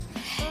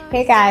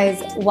Hey guys,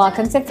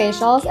 welcome to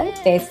Facials and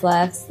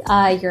Facelifts,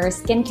 your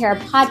skincare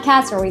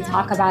podcast where we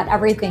talk about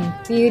everything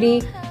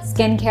beauty,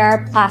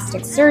 skincare,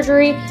 plastic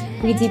surgery.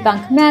 We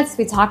debunk myths,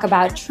 we talk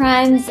about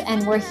trends,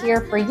 and we're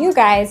here for you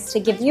guys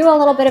to give you a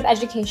little bit of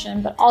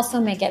education, but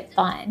also make it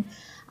fun.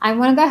 I'm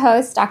one of the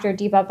hosts, Dr.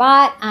 Deepa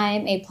Bhatt.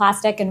 I'm a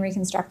plastic and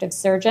reconstructive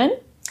surgeon.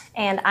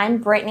 And I'm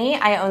Brittany.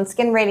 I own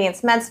Skin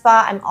Radiance Med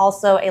Spa. I'm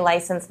also a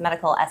licensed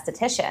medical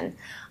esthetician.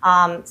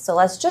 So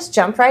let's just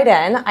jump right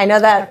in. I know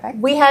that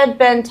we had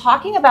been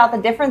talking about the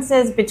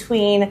differences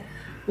between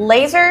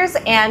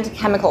lasers and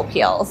chemical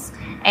peels.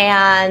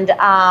 And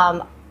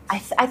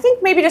I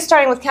think maybe just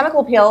starting with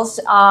chemical peels,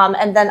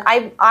 and then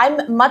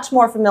I'm much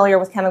more familiar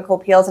with chemical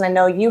peels, and I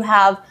know you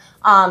have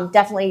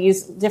definitely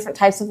used different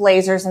types of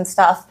lasers and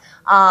stuff.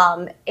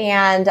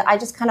 And I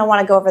just kind of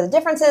want to go over the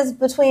differences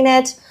between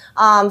it.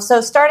 So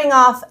starting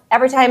off,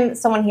 every time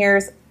someone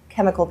hears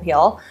chemical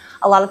peel,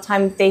 a lot of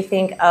times they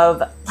think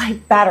of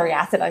like battery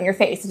acid on your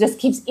face. It just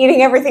keeps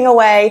eating everything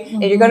away,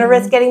 and you're going to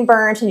risk getting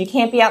burnt, and you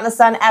can't be out in the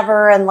sun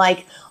ever, and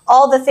like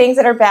all the things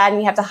that are bad,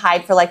 and you have to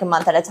hide for like a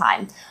month at a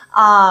time.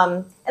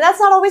 And that's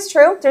not always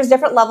true. There's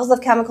different levels of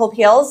chemical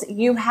peels.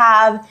 You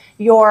have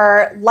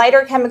your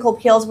lighter chemical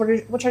peels,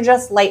 which are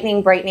just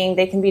lightening, brightening.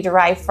 They can be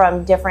derived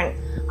from different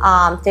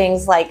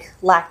things like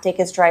lactic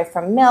is derived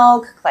from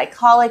milk,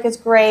 glycolic is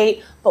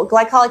great, but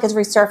glycolic is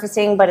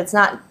resurfacing, but it's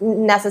not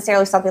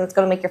necessarily something that's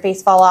going to make your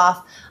face fall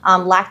off.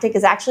 Lactic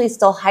is actually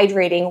still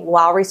hydrating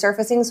while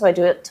resurfacing, so I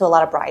do it to a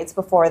lot of brides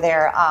before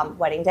their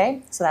wedding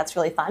day, so that's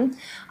really fun.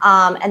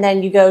 And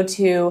then you go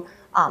to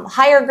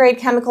higher grade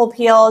chemical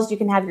peels. You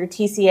can have your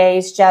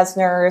TCAs,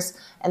 Jesners,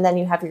 and then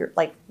you have your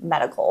like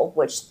medical,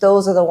 which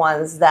those are the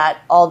ones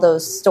that all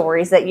those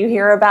stories that you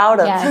hear about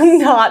of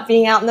not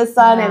being out in the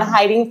sun and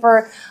hiding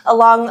for a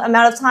long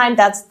amount of time.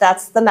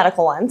 That's the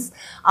medical ones.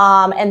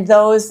 And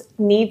those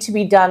need to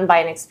be done by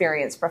an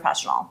experienced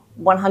professional.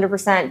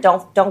 100%.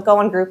 Don't go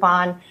on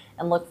Groupon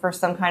and look for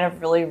some kind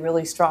of really,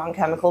 really strong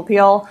chemical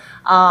peel.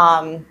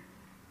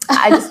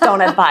 I just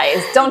don't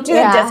advise. Don't do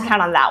the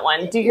discount on that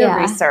one. Do your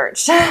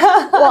research.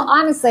 Well,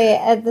 honestly,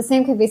 the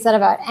same could be said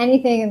about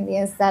anything in the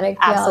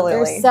aesthetic field. Absolutely.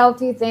 There's so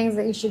few things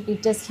that you should be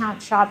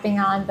discount shopping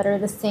on that are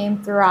the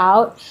same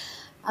throughout.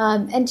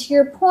 And to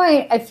your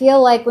point, I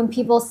feel like when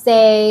people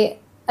say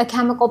a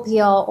chemical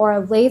peel or a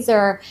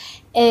laser,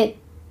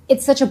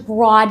 it's such a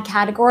broad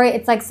category.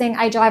 It's like saying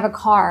I drive a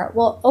car.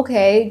 Well,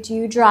 okay, do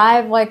you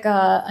drive like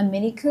a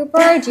Mini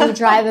Cooper? Do you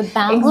drive a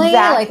Bentley?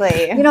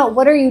 Exactly. Like,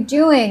 what are you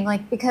doing?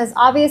 Like, because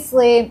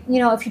obviously,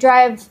 if you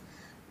drive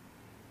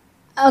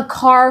a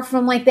car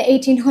from like the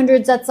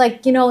 1800s that's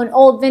like, an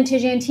old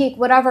vintage antique,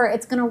 whatever,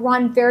 it's going to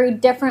run very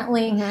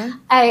differently.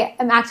 I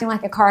am acting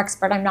like a car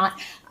expert. I'm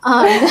not.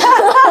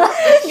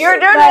 You're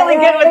doing really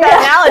good with that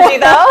analogy,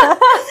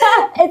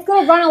 though. It's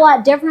going to run a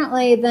lot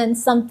differently than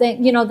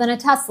something, than a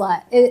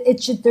Tesla.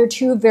 They're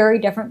two very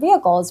different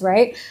vehicles,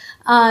 right?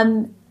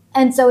 And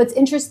so it's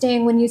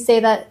interesting when you say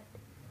that,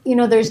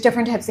 there's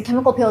different types of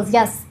chemical peels.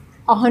 Yes,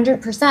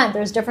 100%.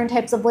 There's different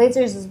types of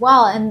lasers as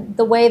well. And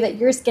the way that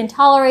your skin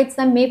tolerates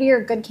them, maybe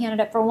you're a good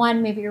candidate for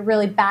one, maybe you're a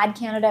really bad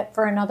candidate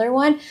for another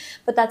one.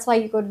 But that's why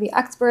you go to the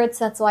experts.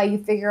 That's why you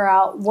figure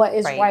out what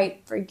is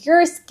right for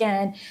your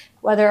skin,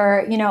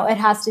 whether, it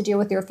has to do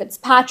with your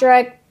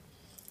Fitzpatrick,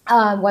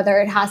 whether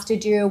it has to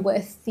do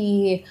with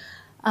the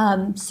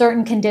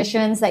certain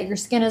conditions that your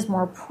skin is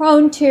more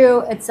prone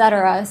to,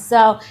 etc.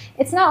 So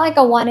it's not like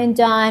a one and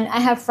done.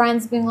 I have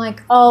friends being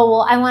like, oh,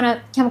 well, I want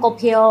a chemical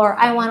peel or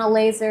I want a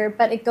laser,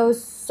 but it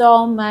goes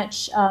so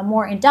much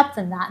more in depth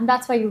than that. And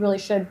that's why you really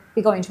should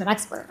be going to an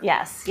expert.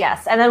 Yes.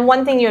 And then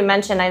one thing you had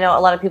mentioned, I know a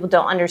lot of people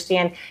don't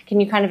understand. Can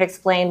you kind of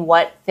explain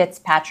what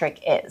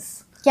Fitzpatrick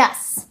is?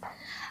 Yes.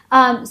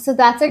 So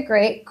that's a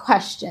great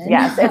question.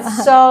 Yes,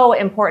 it's so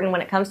important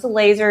when it comes to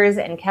lasers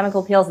and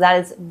chemical peels.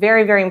 That is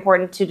very, very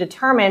important to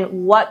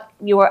determine what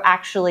you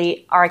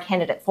actually are a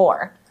candidate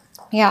for.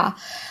 Yeah.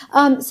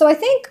 So I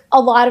think a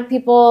lot of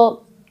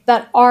people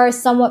that are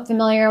somewhat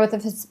familiar with the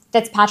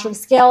Fitzpatrick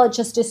scale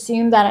just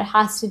assume that it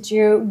has to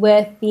do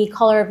with the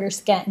color of your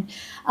skin.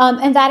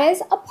 And that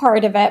is a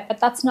part of it, but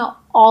that's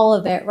not all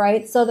of it,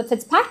 right? So the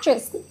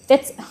Fitzpatrick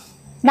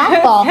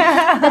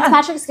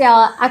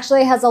scale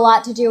actually has a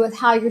lot to do with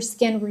how your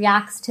skin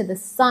reacts to the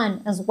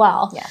sun as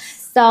well.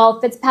 Yes. So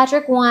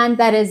Fitzpatrick 1,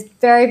 that is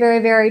very, very,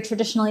 very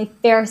traditionally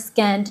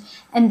fair-skinned,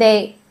 and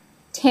they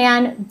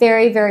tan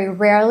very, very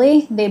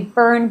rarely. They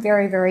burn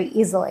very, very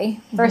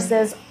easily.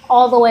 Versus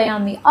all the way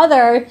on the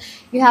other,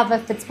 you have a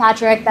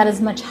Fitzpatrick that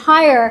is much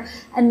higher,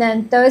 and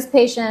then those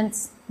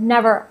patients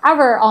never,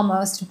 ever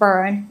almost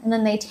burn, and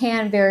then they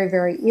tan very,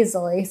 very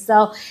easily.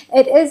 So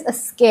it is a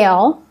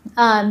scale.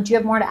 Do you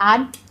have more to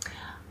add?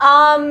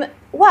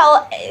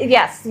 Well,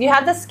 yes, you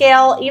have the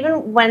scale.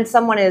 Even when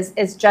someone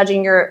is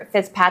judging your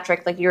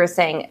Fitzpatrick, like you were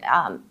saying,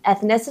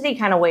 ethnicity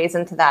kind of weighs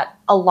into that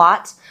a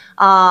lot.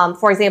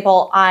 For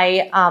example,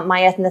 my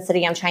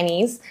ethnicity, I'm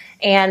Chinese,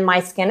 and my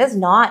skin is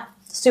not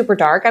super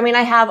dark. I mean,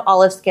 I have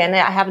olive skin.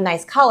 I have a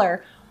nice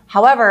color.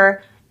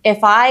 However,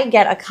 if I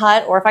get a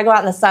cut or if I go out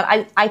in the sun,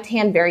 I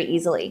tan very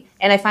easily.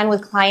 And I find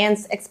with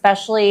clients,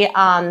 especially,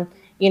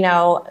 you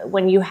know,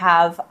 when you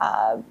have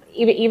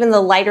even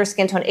the lighter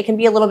skin tone, it can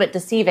be a little bit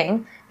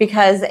deceiving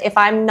because if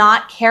I'm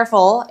not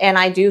careful and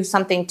I do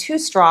something too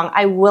strong,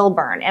 I will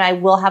burn and I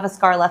will have a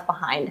scar left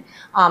behind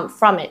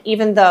from it.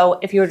 Even though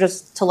if you were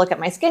just to look at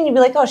my skin, you'd be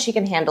like, oh, she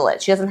can handle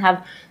it. She doesn't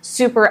have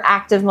super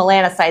active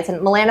melanocytes.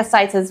 And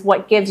melanocytes is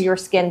what gives your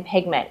skin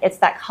pigment. It's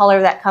that color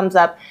that comes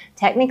up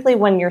technically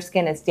when your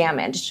skin is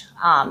damaged,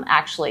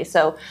 actually.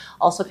 So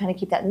also kind of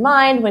keep that in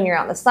mind. When you're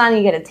out in the sun,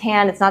 you get a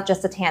tan. It's not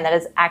just a tan. That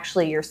is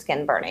actually your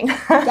skin burning.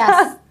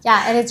 Yes.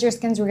 Yeah, it is your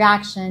skin's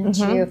reaction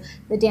to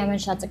the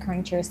damage that's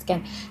occurring to your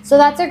skin. So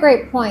that's a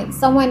great point.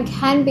 Someone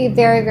can be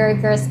very, very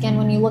fair skinned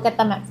when you look at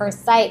them at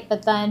first sight,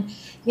 but then,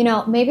 you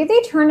know, maybe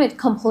they turn a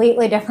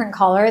completely different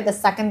color the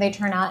second they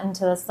turn out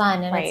into the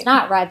sun, and it's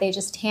not red. They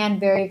just tan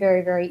very,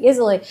 very, very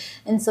easily.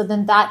 And so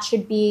then that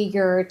should be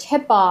your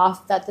tip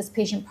off that this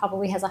patient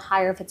probably has a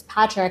higher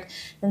Fitzpatrick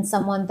than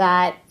someone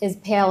that is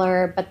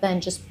paler, but then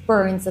just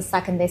burns the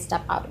second they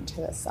step out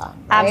into the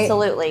sun. Right?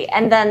 Absolutely.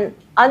 And then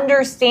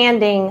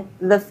understanding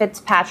the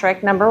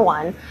Fitzpatrick, number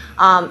one,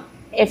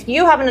 if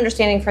you have an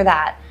understanding for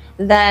that,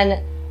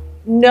 then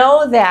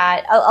know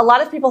that a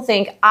lot of people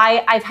think,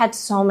 I've had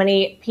so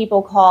many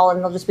people call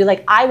and they'll just be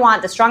like, I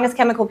want the strongest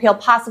chemical peel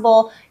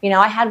possible. You know,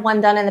 I had one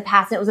done in the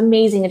past and it was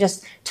amazing. It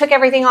just took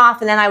everything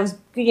off and then I was,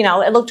 you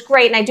know, it looked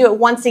great and I do it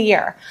once a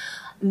year.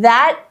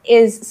 That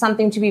is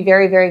something to be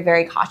very, very,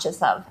 very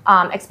cautious of,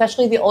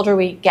 especially the older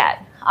we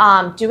get.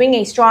 Doing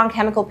a strong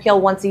chemical peel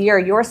once a year,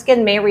 your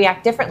skin may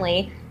react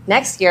differently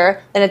next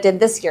year than it did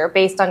this year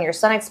based on your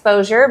sun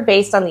exposure,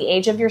 based on the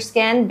age of your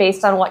skin,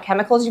 based on what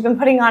chemicals you've been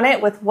putting on it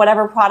with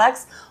whatever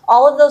products.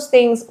 All of those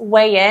things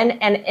weigh in,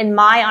 and in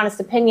my honest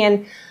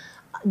opinion,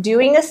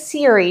 doing a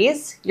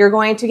series, you're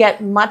going to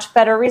get much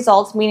better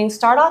results, meaning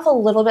start off a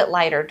little bit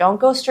lighter. Don't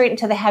go straight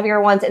into the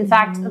heavier ones. In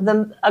fact,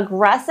 the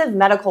aggressive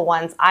medical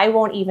ones, I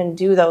won't even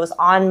do those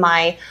on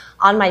my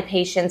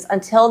patients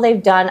until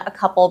they've done a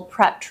couple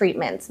prep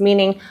treatments,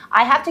 meaning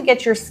I have to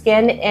get your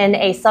skin in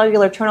a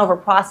cellular turnover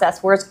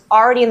process where it's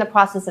already in the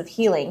process of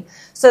healing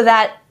so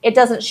that it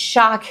doesn't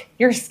shock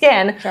your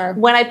skin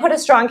when I put a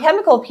strong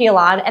chemical peel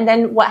on. And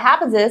then what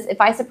happens is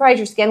if I surprise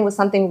your skin with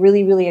something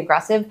really, really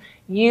aggressive,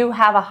 you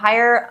have a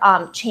higher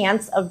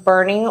chance of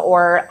burning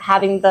or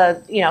having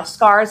the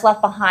scars left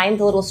behind,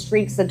 the little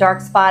streaks, the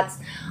dark spots,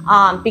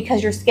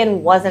 because your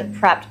skin wasn't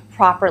prepped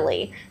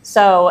properly.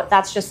 So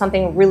that's just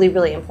something really,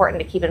 really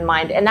important to keep in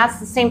mind. And that's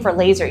the same for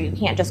laser. You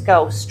can't just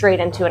go straight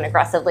into an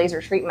aggressive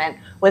laser treatment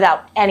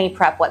without any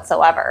prep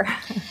whatsoever.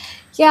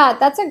 Yeah,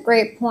 that's a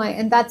great point.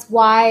 And that's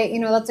why,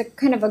 that's a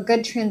kind of a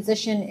good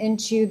transition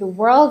into the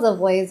world of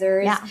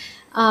lasers. Yeah.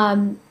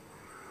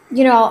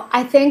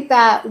 I think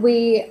that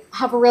we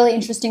have a really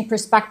interesting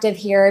perspective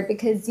here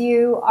because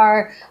you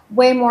are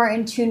way more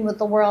in tune with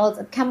the world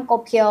of chemical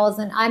peels,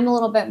 and I'm a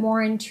little bit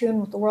more in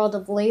tune with the world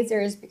of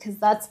lasers because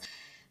that's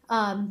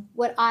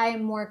what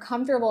I'm more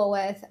comfortable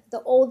with.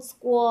 The old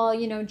school,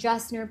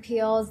 Jessner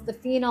peels, the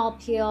phenol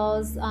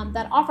peels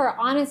that offer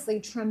honestly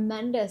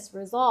tremendous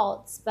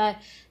results, but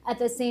at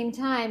the same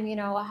time,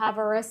 have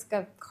a risk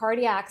of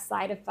cardiac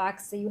side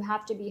effects. So you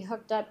have to be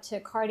hooked up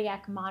to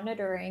cardiac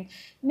monitoring.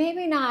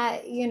 Maybe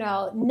not,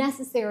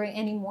 necessary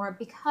anymore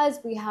because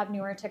we have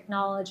newer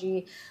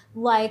technology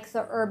like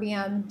the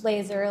erbium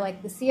laser,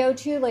 like the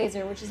CO2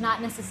 laser, which is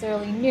not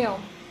necessarily new.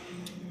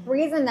 The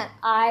reason that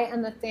I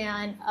am a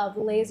fan of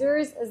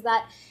lasers is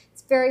that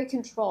it's very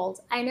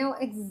controlled. I know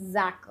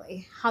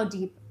exactly how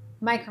deep,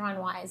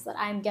 micron-wise, that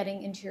I'm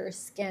getting into your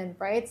skin,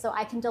 right? So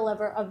I can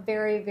deliver a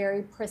very,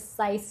 very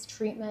precise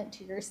treatment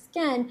to your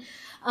skin,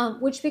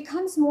 which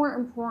becomes more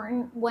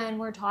important when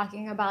we're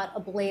talking about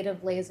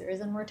ablative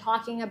lasers. And we're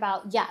talking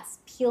about, yes,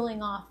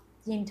 peeling off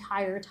the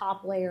entire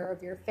top layer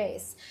of your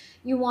face.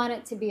 You want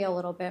it to be a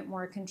little bit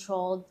more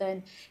controlled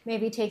than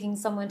maybe taking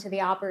someone to the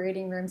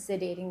operating room,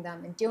 sedating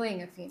them, and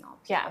doing a phenol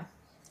peel. Yeah,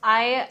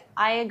 I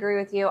agree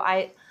with you.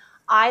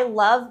 I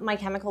love my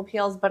chemical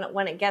peels, but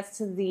when it gets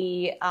to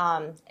the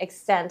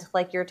extent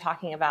like you're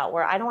talking about,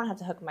 where I don't want to have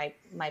to hook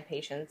my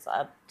patients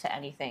up to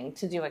anything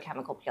to do a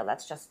chemical peel,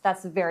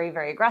 that's very,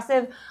 very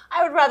aggressive.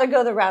 I would rather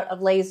go the route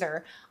of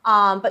laser.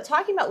 But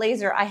talking about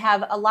laser, I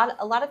have a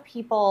lot of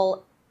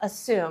people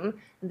assume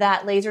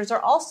that lasers are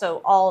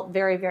also all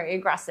very, very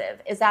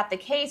aggressive. Is that the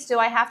case? Do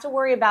I have to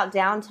worry about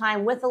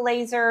downtime with a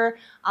laser?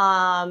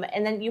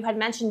 And then you had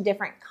mentioned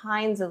different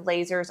kinds of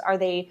lasers. Are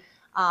they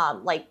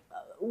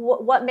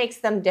what makes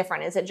them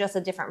different? Is it just a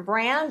different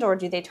brand, or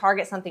do they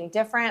target something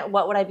different?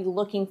 What would I be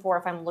looking for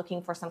if I'm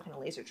looking for some kind of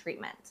laser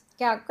treatment?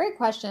 Yeah, great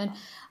question.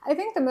 I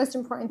think the most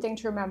important thing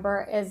to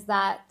remember is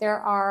that there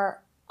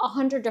are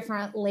 100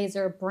 different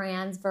laser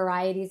brands,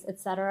 varieties,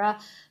 etc.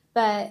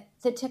 But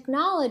the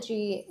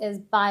technology is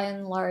by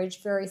and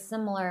large very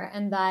similar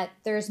in that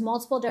there's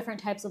multiple different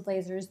types of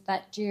lasers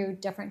that do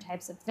different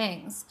types of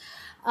things.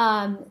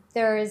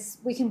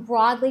 We can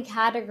broadly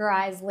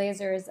categorize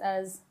lasers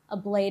as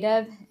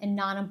ablative and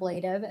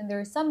non-ablative, and there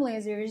are some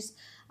lasers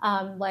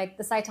like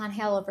the Cyton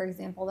Halo, for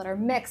example, that are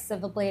mix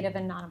of ablative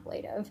and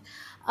non-ablative.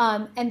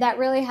 And that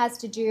really has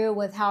to do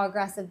with how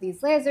aggressive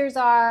these lasers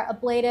are.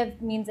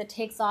 Ablative means it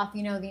takes off,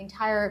 the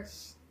entire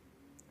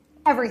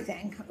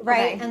everything,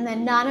 right? Okay. And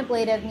then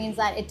non-ablative means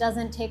that it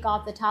doesn't take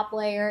off the top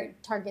layer,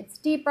 it targets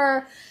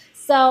deeper.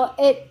 So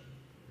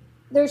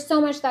there's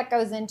so much that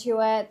goes into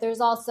it.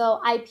 There's also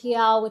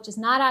IPL, which is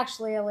not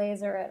actually a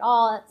laser at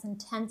all. It's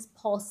intense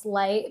pulse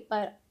light,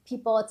 but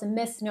it's a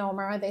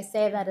misnomer. They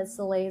say that it's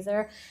a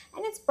laser,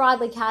 and it's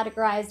broadly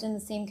categorized in the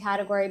same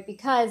category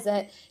because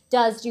it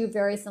does do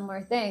very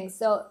similar things.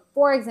 So,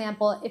 for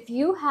example, if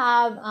you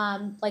have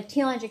like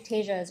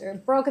telangiectasias or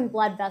broken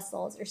blood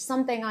vessels or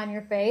something on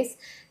your face,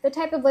 the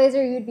type of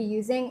laser you'd be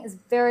using is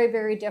very,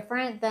 very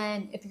different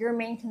than if your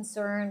main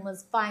concern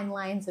was fine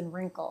lines and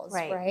wrinkles,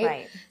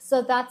 right?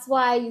 So that's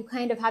why you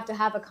kind of have to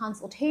have a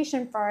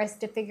consultation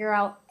first to figure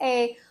out,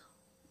 A,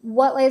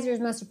 what laser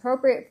is most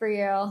appropriate for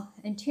you,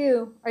 and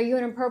 2, are you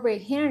an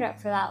appropriate candidate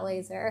for that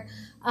laser?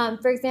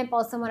 For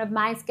example, someone of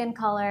my skin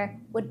color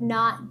would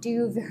not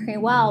do very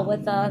well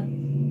with a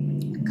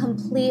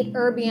complete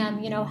erbium,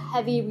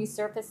 heavy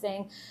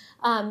resurfacing.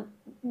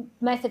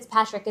 My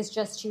Fitzpatrick is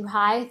just too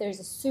high. There's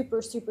a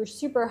super, super,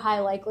 super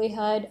high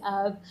likelihood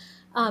of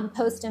PIH,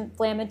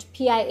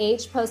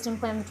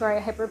 post-inflammatory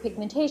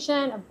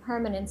hyperpigmentation, of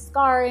permanent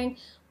scarring.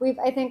 We've,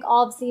 I think,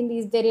 all seen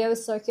these videos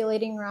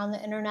circulating around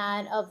the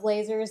internet of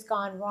lasers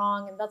gone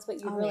wrong, and that's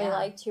what you'd really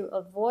like to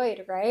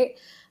avoid, right?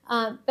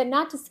 But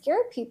not to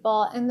scare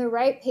people. In the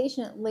right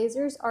patient,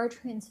 lasers are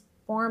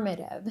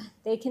transformative.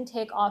 They can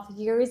take off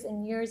years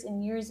and years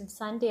and years of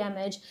sun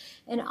damage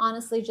in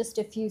honestly just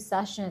a few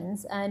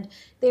sessions. And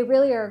they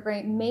really are a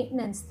great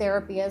maintenance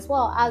therapy as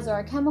well as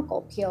our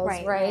chemical peels,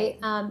 right?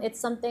 It's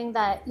something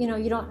that, you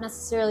don't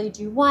necessarily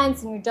do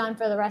once and you're done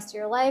for the rest of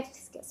your life.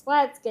 Because guess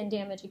what? Skin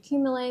damage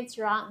accumulates.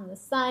 You're out in the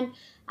sun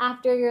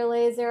after your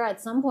laser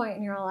at some point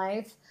in your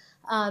life.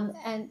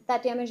 And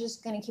that damage is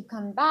going to keep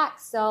coming back.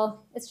 So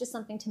it's just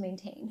something to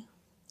maintain.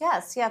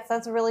 Yes,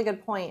 that's a really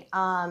good point.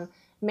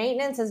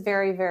 Maintenance is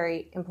very,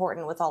 very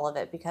important with all of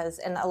it because,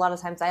 and a lot of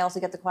times I also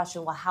get the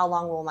question, well, how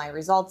long will my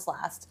results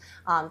last?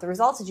 The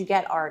results that you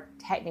get are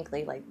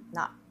technically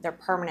they're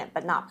permanent,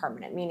 but not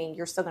permanent, meaning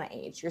you're still going to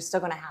age. You're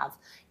still going to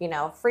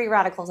have, free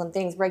radicals and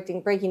things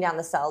breaking down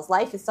the cells.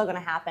 Life is still going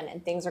to happen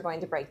and things are going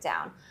to break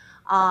down.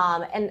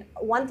 And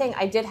one thing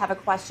I did have a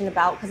question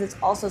about, because it's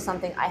also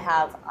something I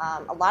have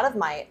a lot of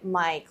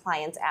my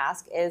clients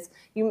ask, is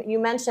you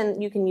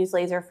mentioned you can use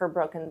laser for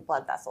broken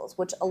blood vessels,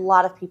 which a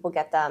lot of people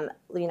get them,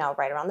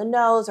 right around the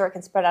nose, or it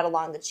can spread out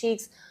along the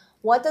cheeks.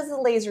 What does the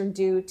laser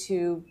do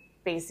to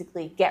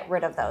basically get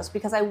rid of those?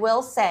 Because I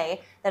will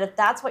say that if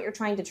that's what you're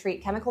trying to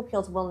treat, chemical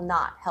peels will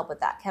not help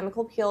with that.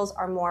 Chemical peels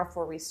are more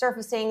for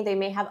resurfacing. They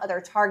may have other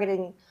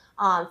targeting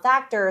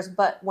factors,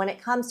 but when it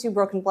comes to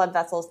broken blood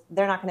vessels,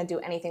 they're not going to do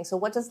anything. So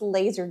what does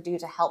laser do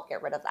to help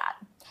get rid of that?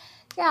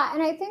 Yeah,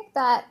 and I think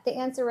that the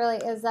answer really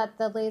is that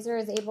the laser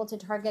is able to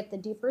target the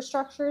deeper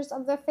structures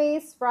of the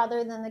face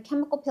rather than the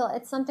chemical peel.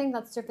 It's something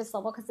that's surface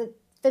level because it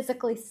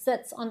physically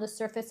sits on the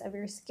surface of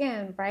your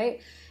skin,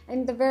 right?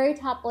 And the very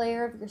top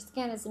layer of your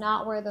skin is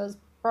not where those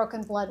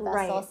broken blood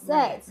vessels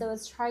sit. So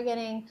it's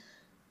targeting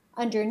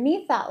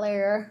underneath that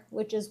layer,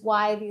 which is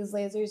why these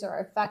lasers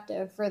are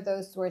effective for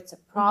those sorts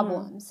of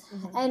problems.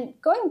 And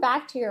going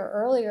back to your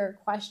earlier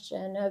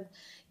question of,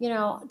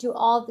 do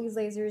all of these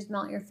lasers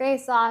melt your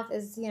face off?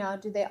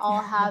 Do they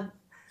all have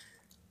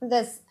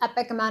this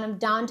epic amount of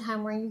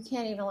downtime where you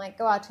can't even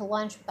go out to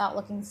lunch without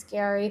looking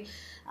scary?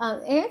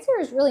 The answer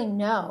is really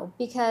no,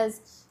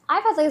 because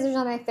I've had lasers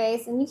on my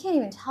face and you can't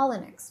even tell the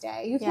next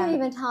day. You can't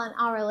even tell an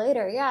hour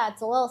later. Yeah,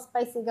 it's a little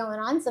spicy going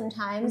on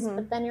sometimes,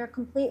 but then you're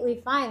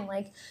completely fine,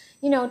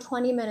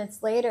 20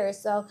 minutes later.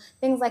 So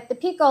things like the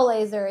Pico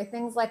laser,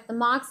 things like the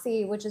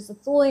Moxie, which is a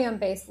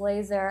thulium-based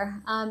laser,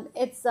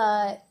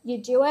 you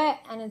do it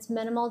and it's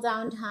minimal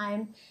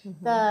downtime.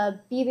 The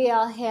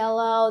BBL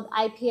Halo,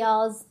 the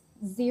IPL's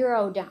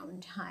zero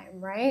downtime,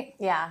 right?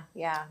 Yeah.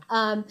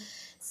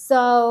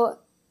 So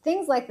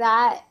things like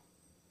that,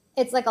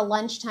 it's like a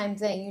lunchtime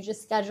thing. You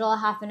just schedule a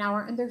half an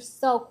hour and they're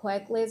so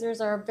quick. Lasers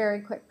are a very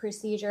quick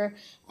procedure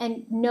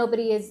and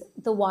nobody is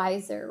the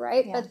wiser,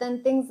 right? But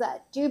then things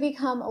that do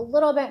become a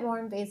little bit more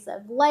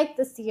invasive, like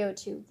the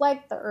CO2,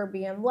 like the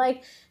erbium,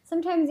 like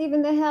sometimes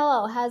even the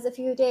Halo has a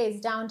few days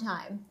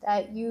downtime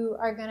that you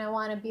are going to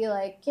want to be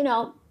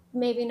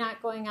maybe not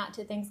going out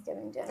to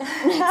Thanksgiving dinner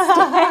next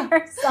day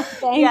or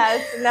something.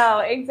 Yes,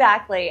 no,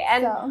 exactly.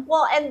 And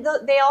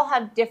they all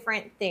have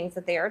different things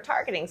that they are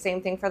targeting.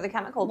 Same thing for the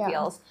chemical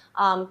peels.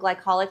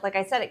 Glycolic, like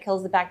I said, it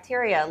kills the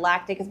bacteria.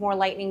 Lactic is more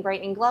lightening,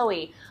 brightening,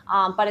 glowy.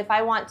 But if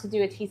I want to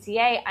do a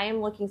TCA, I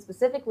am looking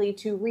specifically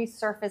to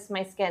resurface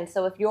my skin.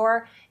 So if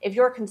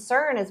your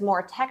concern is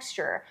more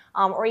texture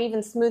or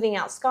even smoothing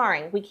out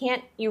scarring, we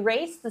can't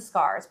erase the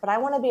scars, but I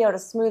want to be able to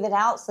smooth it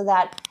out so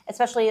that,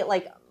 especially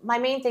my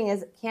main thing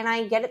is, can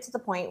I get it to the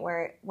point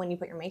where when you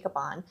put your makeup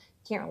on, you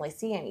can't really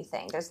see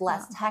anything? There's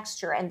less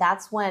texture. And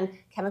that's when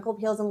chemical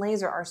peels and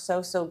laser are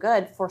so, so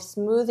good for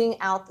smoothing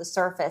out the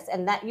surface,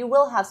 and that you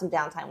will have some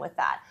downtime with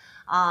that.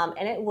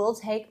 And it will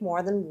take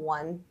more than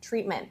one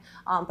treatment.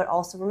 But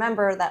also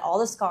remember that all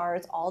the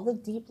scars, all the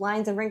deep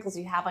lines and wrinkles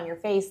you have on your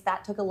face,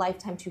 that took a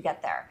lifetime to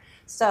get there.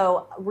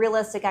 So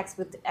realistic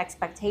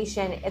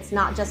expectation, it's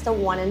not just a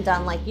one and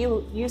done like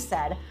you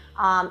said.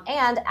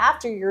 And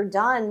after you're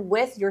done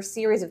with your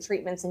series of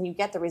treatments and you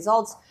get the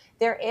results,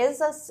 there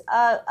is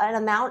an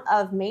amount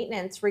of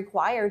maintenance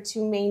required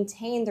to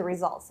maintain the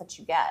results that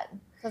you get.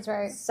 That's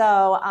right.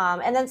 So,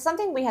 and then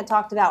something we had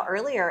talked about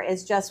earlier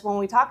is just when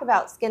we talk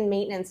about skin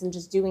maintenance and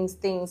just doing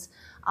things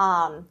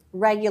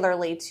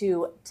regularly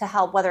to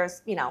help, whether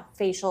it's,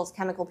 facials,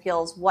 chemical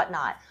peels,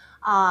 whatnot,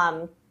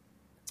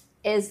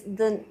 is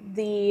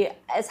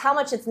how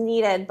much it's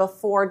needed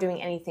before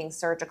doing anything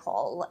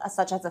surgical,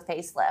 such as a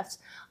facelift.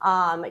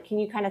 Can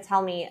you kind of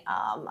tell me,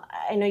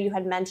 I know you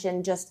had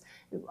mentioned just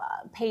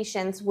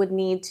patients would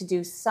need to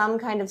do some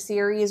kind of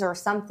series or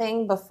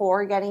something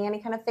before getting any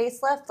kind of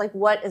facelift. Like,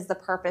 what is the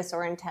purpose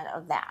or intent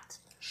of that?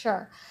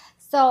 Sure.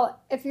 So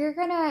if you're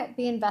going to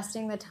be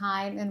investing the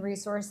time and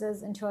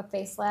resources into a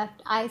facelift,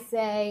 I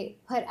say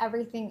put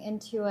everything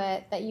into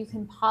it that you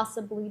can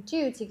possibly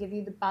do to give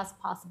you the best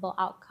possible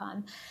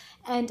outcome.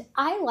 And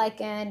I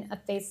liken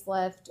a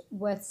facelift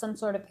with some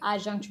sort of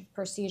adjunctive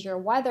procedure,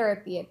 whether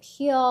it be a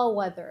peel,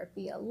 whether it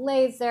be a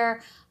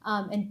laser,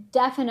 and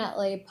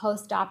definitely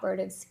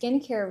post-operative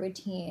skincare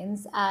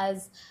routines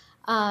as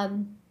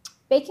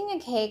baking a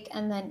cake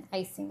and then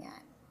icing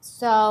it.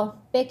 So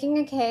baking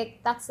a cake,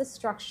 that's the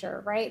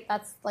structure, right?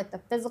 That's like the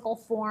physical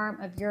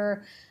form of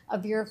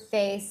your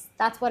face.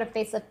 That's what a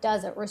facelift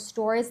does. It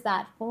restores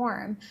that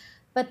form.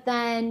 But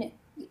then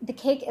the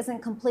cake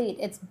isn't complete.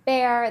 It's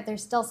bare.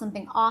 There's still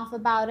something off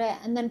about it.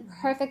 And then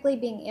perfectly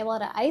being able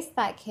to ice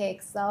that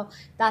cake. So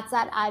that's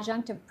that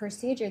adjunctive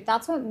procedure.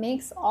 That's what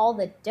makes all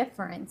the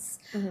difference.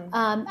 Mm-hmm.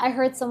 I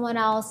heard someone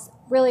else,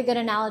 really good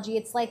analogy.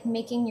 It's like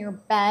making your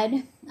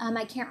bed.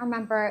 I can't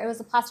remember. It was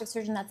a plastic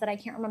surgeon that said, I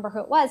can't remember who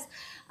it was.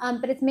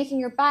 But it's making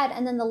your bed,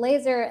 and then the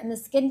laser and the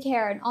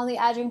skincare and all the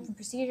adjunctive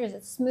procedures,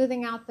 it's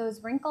smoothing out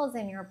those wrinkles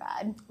in your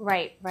bed.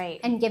 Right.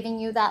 And giving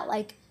you that,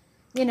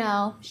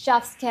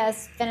 chef's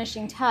kiss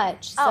finishing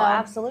touch. So,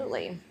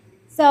 absolutely.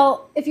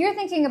 So if you're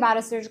thinking about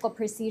a surgical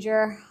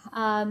procedure,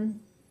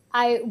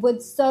 I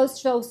would so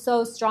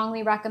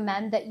strongly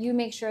recommend that you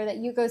make sure that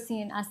you go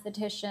see an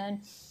esthetician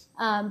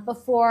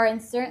before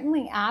and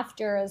certainly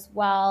after as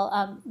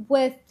well,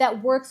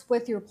 that works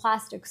with your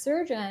plastic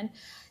surgeon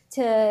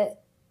to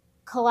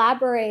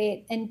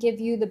collaborate and give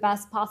you the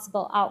best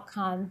possible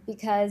outcome,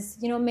 because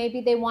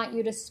maybe they want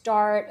you to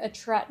start a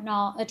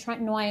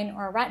tretinoin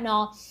or a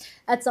retinol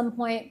at some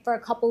point for a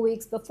couple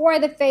weeks before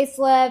the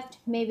facelift.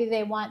 Maybe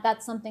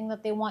that's something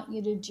that they want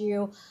you to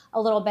do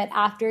a little bit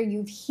after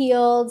you've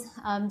healed.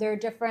 There are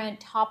different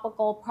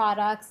topical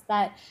products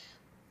that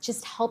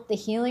just help the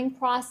healing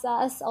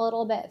process a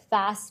little bit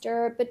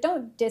faster, but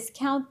don't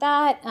discount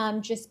that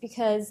just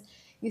because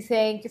you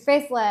think your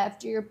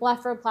facelift or your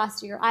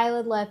blepharoplasty, your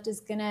eyelid lift is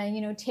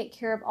gonna, take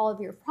care of all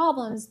of your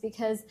problems,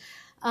 because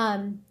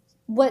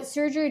what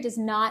surgery does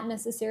not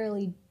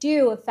necessarily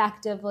do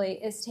effectively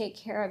is take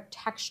care of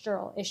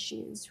textural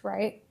issues,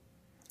 right?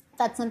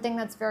 That's something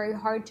that's very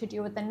hard to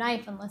do with a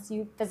knife unless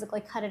you physically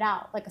cut it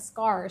out, like a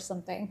scar or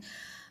something.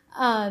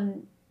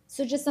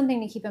 So just something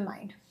to keep in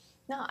mind.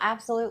 No,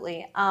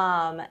 absolutely.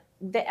 All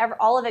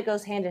of it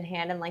goes hand in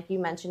hand, and like you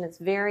mentioned, it's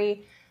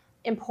very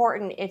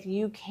important if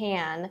you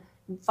can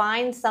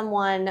find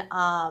someone,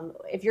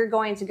 if you're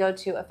going to go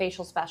to a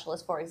facial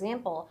specialist, for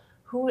example,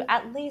 who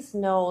at least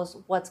knows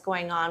what's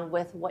going on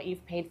with what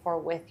you've paid for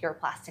with your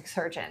plastic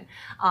surgeon.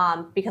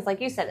 Because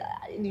like you said,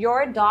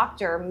 your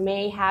doctor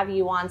may have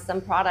you on some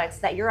products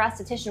that your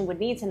esthetician would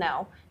need to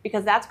know,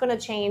 because that's going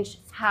to change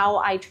how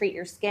I treat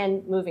your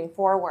skin moving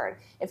forward.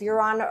 If you're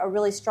on a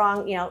really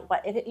strong,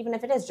 even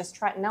if it is just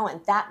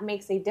tretinoin, that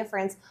makes a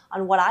difference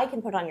on what I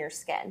can put on your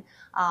skin.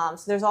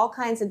 So there's all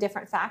kinds of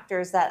different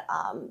factors that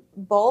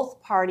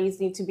both parties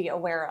need to be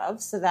aware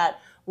of so that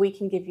we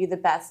can give you the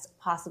best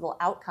possible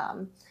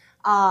outcome.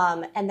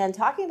 And then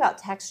talking about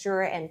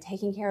texture and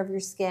taking care of your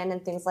skin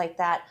and things like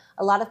that,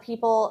 a lot of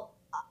people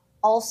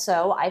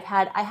also, I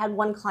had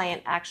one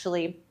client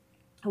actually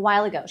a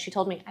while ago. She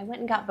told me, I went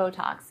and got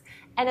Botox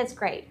and it's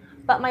great,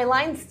 but my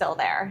line's still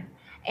there.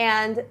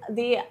 And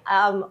we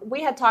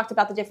had talked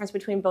about the difference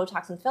between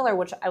Botox and filler,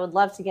 which I would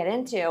love to get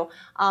into.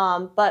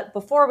 But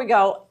before we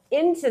go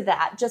into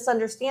that, just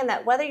understand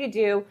that whether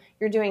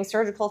you're doing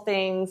surgical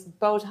things,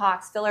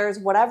 Botox, fillers,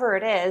 whatever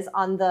it is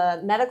on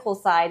the medical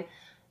side,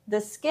 the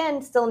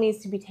skin still needs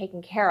to be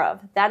taken care of.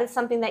 That is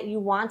something that you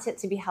want it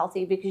to be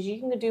healthy, because you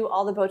can do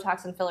all the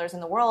Botox and fillers in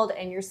the world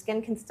and your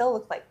skin can still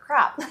look like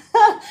crap.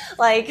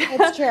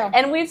 It's true.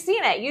 And we've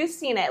seen it. You've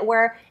seen it,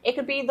 where it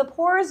could be the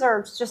pores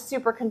are just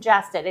super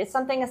congested. It's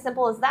something as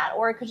simple as that,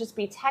 or it could just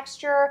be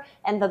texture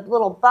and the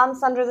little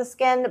bumps under the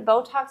skin.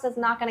 Botox is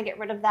not going to get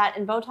rid of that,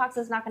 and Botox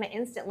is not going to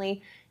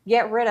instantly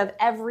get rid of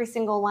every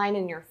single line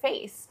in your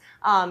face.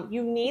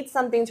 You need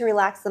something to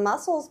relax the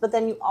muscles, but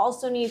then you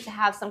also need to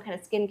have some kind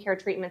of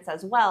skincare treatments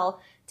as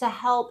well to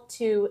help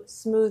to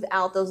smooth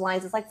out those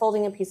lines. It's like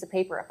folding a piece of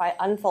paper. If I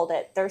unfold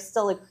it, there's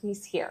still a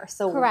crease here.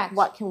 So Correct.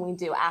 What can we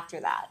do after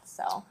that?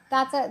 So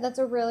that's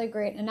a really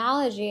great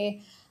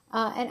analogy.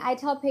 And I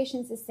tell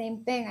patients the same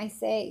thing. I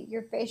say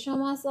your facial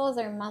muscles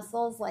are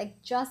muscles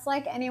just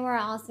like anywhere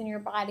else in your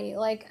body.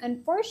 Like,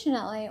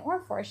 unfortunately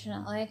or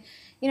fortunately,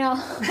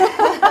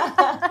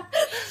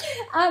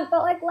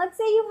 but let's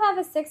say you have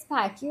a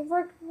six-pack. You've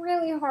worked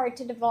really hard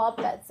to develop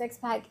that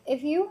six-pack.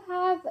 If you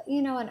have,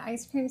 an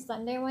ice cream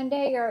sundae one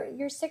day,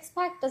 your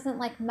six-pack doesn't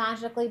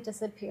magically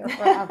disappear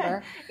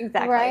forever.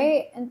 Exactly.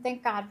 Right? And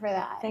thank God for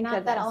that. Thank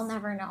Not goodness. that I'll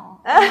never know.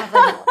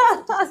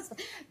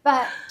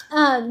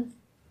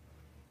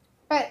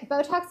 But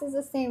Botox is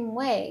the same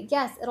way.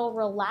 Yes, it'll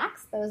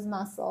relax those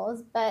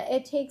muscles, but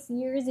it takes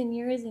years and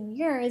years and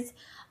years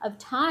of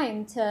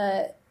time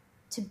to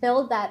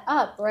build that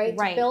up, right?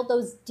 To build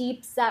those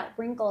deep set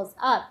wrinkles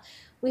up.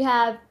 We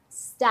have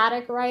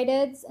static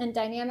rhytids and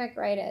dynamic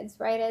rhytids.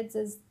 Rhytids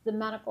is the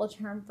medical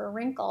term for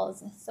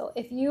wrinkles. So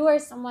if you are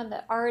someone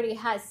that already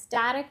has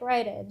static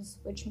rhytids,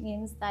 which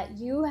means that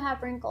you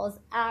have wrinkles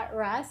at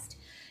rest,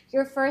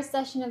 your first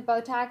session of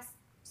Botox,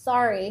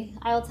 sorry,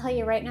 I'll tell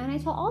you right now, and I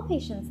tell all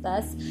patients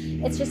this,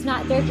 they're just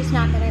not going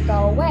to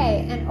go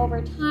away. And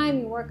over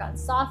time, you work on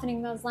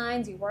softening those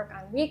lines, you work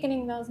on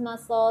weakening those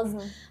muscles.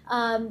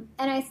 Mm-hmm.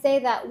 And I say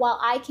that while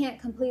I can't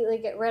completely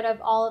get rid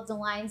of all of the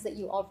lines that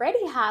you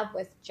already have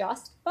with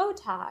just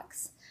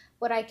Botox,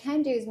 what I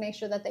can do is make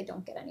sure that they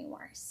don't get any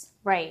worse.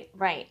 Right.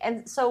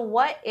 And so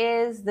what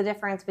is the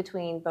difference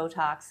between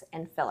Botox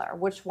and filler?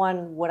 Which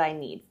one would I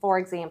need? For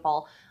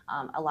example,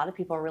 a lot of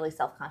people are really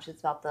self-conscious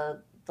about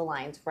the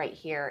lines right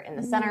here in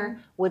the center.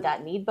 Would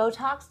that need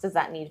Botox? Does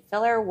that need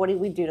filler? What do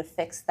we do to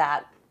fix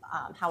that?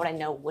 How would I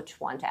know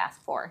which one to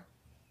ask for?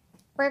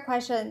 Great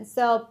question.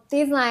 So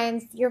these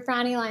lines, your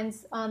frowny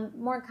lines,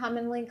 more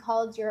commonly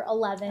called your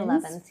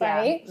 11s,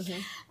 right? Yeah.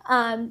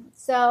 Mm-hmm.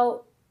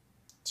 So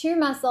two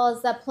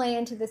muscles that play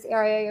into this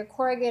area, your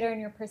corrugator and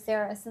your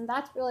procerus, and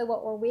that's really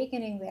what we're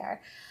weakening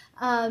there.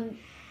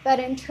 But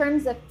in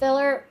terms of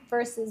filler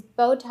versus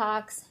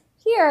Botox,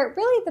 here,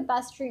 really the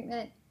best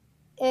treatment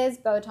is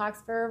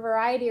Botox for a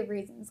variety of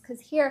reasons,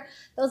 because here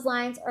those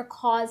lines are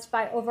caused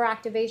by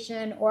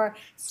overactivation or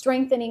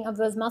strengthening of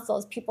those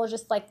muscles. People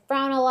just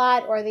frown a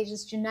lot, or they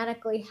just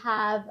genetically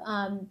have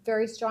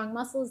very strong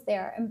muscles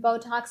there, and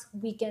Botox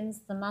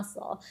weakens the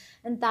muscle,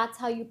 and that's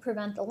how you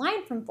prevent the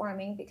line from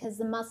forming, because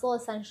the muscle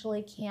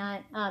essentially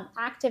can't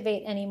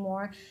activate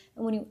anymore,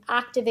 and when you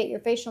activate your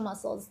facial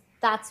muscles,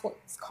 that's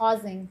what's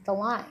causing the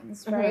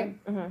lines,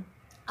 right? Mm-hmm.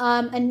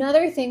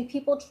 Another thing,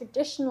 people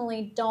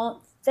traditionally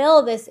don't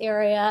fill this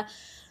area.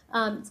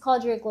 It's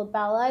called your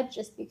glabella,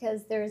 just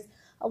because there's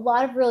a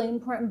lot of really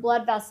important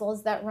blood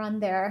vessels that run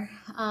there,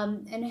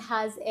 and it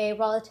has a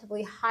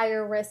relatively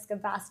higher risk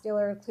of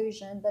vascular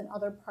occlusion than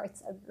other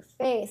parts of your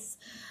face.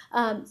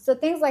 So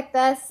things like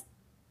this,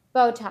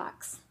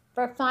 Botox.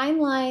 For fine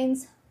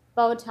lines,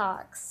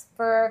 Botox.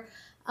 For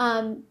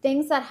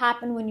things that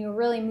happen when you're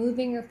really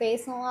moving your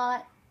face a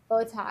lot,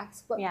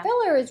 Botox. What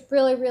filler is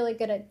really, really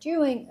good at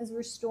doing is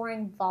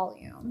restoring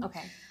volume.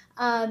 Okay.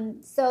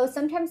 So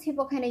sometimes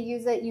people kind of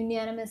use it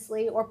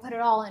unanimously or put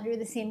it all under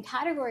the same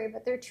category,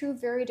 but they're two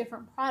very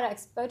different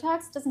products.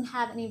 Botox doesn't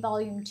have any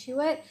volume to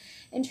it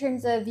in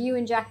terms of you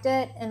inject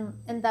it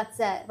and that's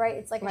it, right?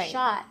 It's like a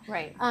shot.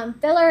 Right.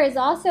 Filler is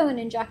also an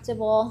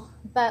injectable,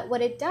 but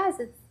what it does,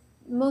 it's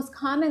most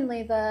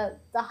commonly the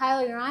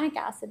hyaluronic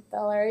acid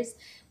fillers,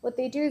 what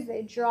they do is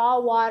they draw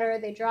water,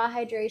 they draw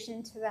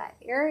hydration to that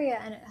area,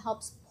 and it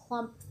helps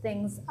plump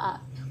things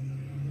up.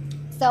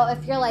 So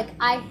if you're like,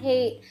 I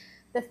hate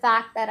the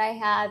fact that I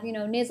have,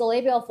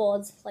 nasolabial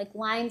folds,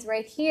 lines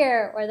right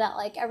here, or that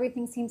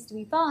everything seems to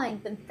be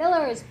falling, then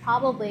filler is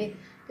probably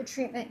the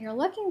treatment you're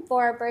looking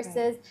for,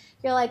 versus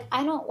you're like,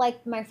 I don't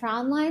like my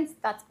frown lines,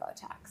 that's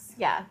Botox.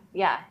 Yeah,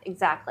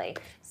 exactly.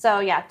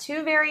 So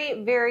two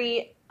very,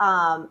 very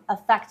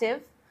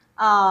effective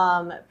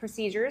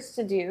procedures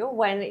to do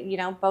when,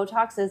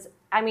 Botox is,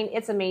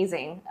 it's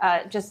amazing.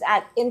 Just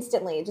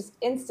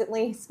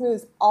instantly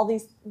smooths all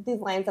these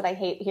lines that I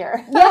hate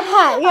here.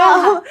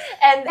 Yeah.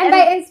 And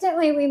by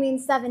instantly, we mean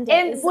 7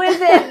 days.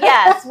 Within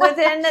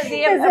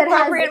the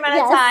appropriate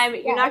amount of time.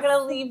 You're not going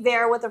to leave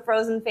there with a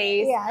frozen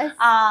face. Yes.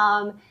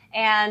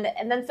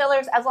 And then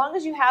fillers, as long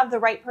as you have the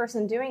right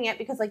person doing it,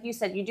 because like you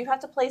said, you do have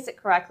to place it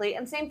correctly.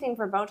 And same thing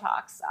for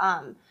Botox.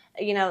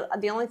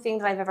 The only thing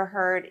that I've ever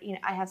heard,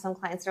 I have some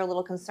clients that are a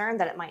little concerned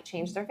that it might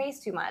change their face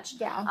too much.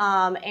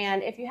 Yeah.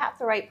 And if you have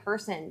the right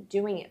person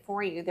doing it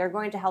for you, they're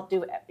going to help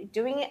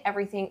doing it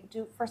everything.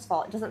 First of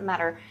all, it doesn't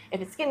matter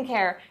if it's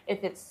skincare,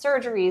 if it's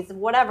surgeries,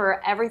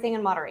 whatever, everything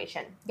in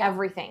moderation. Yeah.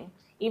 Everything.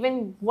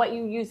 Even what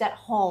you use at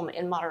home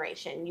in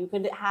moderation. You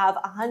could have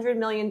 100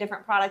 million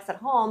different products at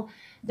home.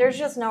 There's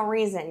just no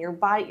reason.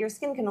 Your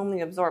skin can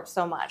only absorb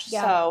so much.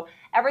 Yeah. So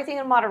everything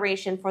in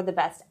moderation for the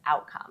best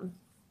outcome.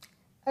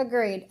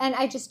 Agreed. And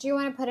I just do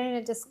want to put in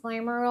a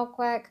disclaimer real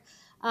quick.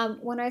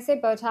 When I say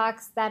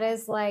Botox, that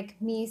is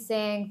like me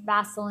saying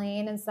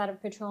Vaseline instead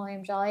of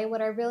petroleum jelly.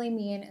 What I really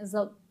mean is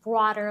a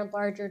broader,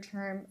 larger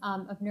term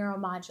of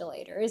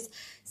neuromodulators.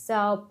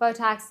 So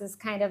Botox is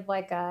kind of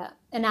like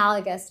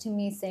analogous to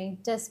me saying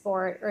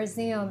Dysport or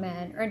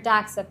Xeomin or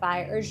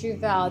Daxxify or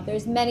Jeuveau.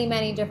 There's many,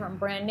 many different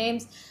brand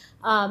names.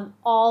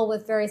 All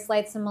with very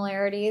slight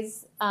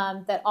similarities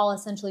that all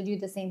essentially do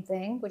the same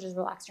thing, which is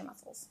relax your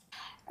muscles.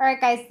 All right,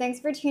 guys,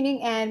 thanks for tuning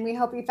in. We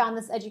hope you found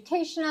this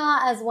educational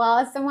as well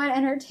as somewhat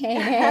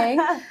entertaining.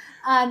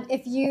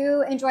 If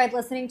you enjoyed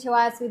listening to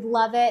us, we'd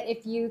love it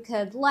if you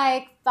could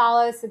like,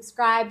 follow,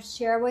 subscribe,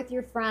 share with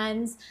your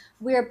friends.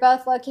 We are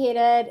both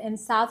located in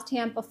South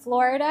Tampa,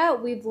 Florida.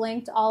 We've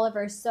linked all of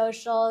our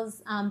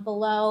socials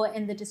below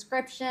in the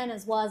description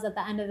as well as at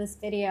the end of this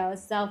video.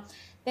 So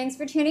thanks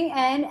for tuning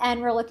in,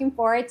 and we're looking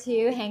forward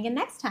to hanging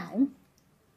next time.